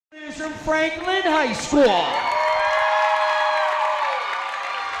cheerleaders from Franklin High School.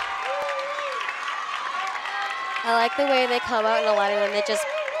 I like the way they come out in a line and then they just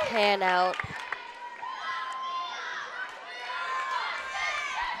pan out.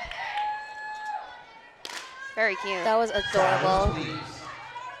 Very cute. That was adorable.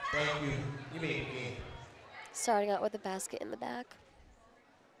 Thank you. You made the game. Starting out with a basket in the back.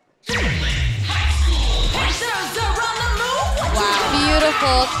 Wow.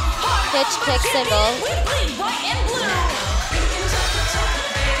 Beautiful pitch kick single.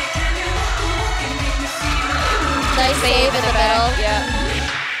 Nice save in the middle. Yeah.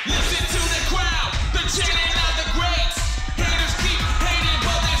 Listen to the crowd, the chanting of the greats. Haters keep hating,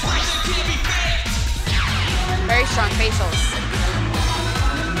 but this reason can't be faked. Very strong facials.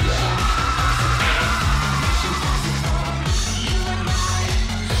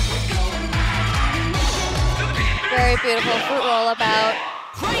 Very beautiful fruit roll about.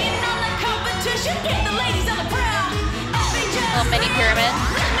 Little mini pyramid.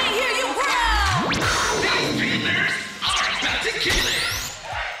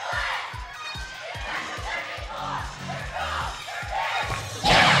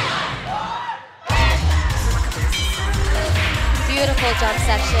 Beautiful jump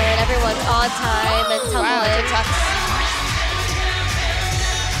section. Everyone's on time and tumbling. Wow, it's a tough.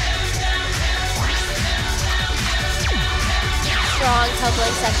 Strong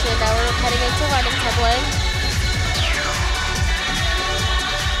tumbling section. Now we're heading into running tumbling.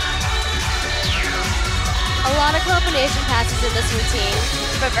 A lot of combination passes in this routine.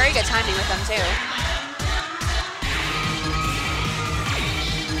 But very good timing with them too.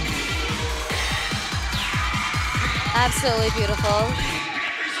 Absolutely beautiful.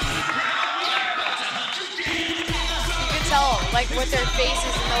 You can tell, like, with their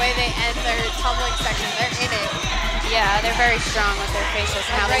faces and the way they end their tumbling section, they're in it. Yeah, they're very strong with their facials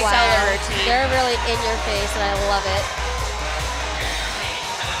and how they Wow. sell their routine. They're really in your face and I love it.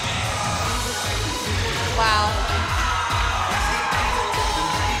 Wow.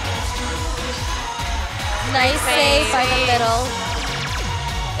 Nice save by the middle.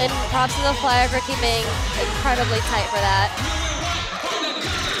 And props to the flyer for keeping incredibly tight for that.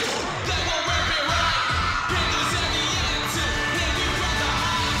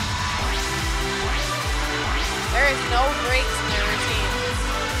 There is no breaks in their routine.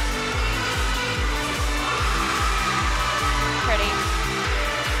 Pretty.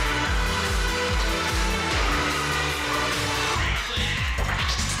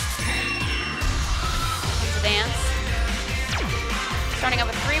 It's a dance. Starting out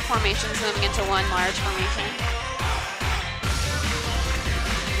with 3 formations, moving into 1 large formation.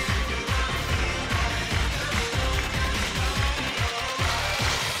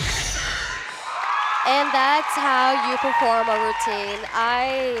 And that's how you perform a routine.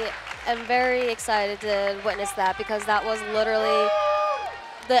 I am very excited to witness that because that was literally,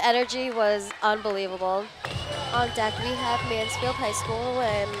 the energy was unbelievable. On deck we have Mansfield High School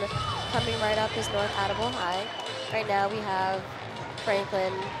and coming right up is North Attleboro High. Right now we have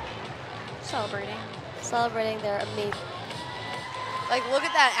Franklin celebrating their amazing. Like, look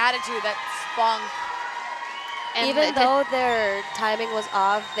at that attitude, that spunk. And Even though their timing was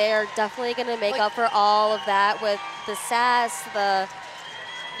off, they're definitely going to make up for all of that with the sass, the,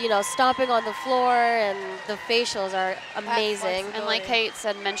 you know, stomping on the floor, and the facials are amazing. And like Kate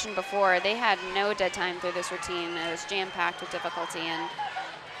said, mentioned before, they had no dead time through this routine. It was jam-packed with difficulty. And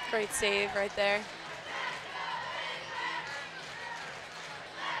Great save right there.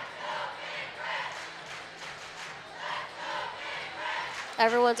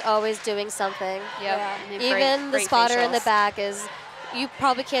 Everyone's always doing something. Yeah. Even the spotter in the back is, you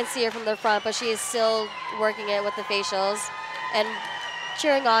probably can't see her from the front, but she is still working it with the facials and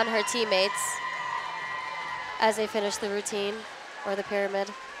cheering on her teammates as they finish the routine or the pyramid.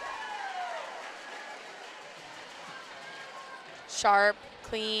 Sharp,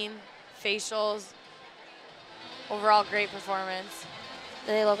 clean, facials. Overall, great performance.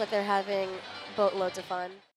 And they look like they're having boatloads of fun.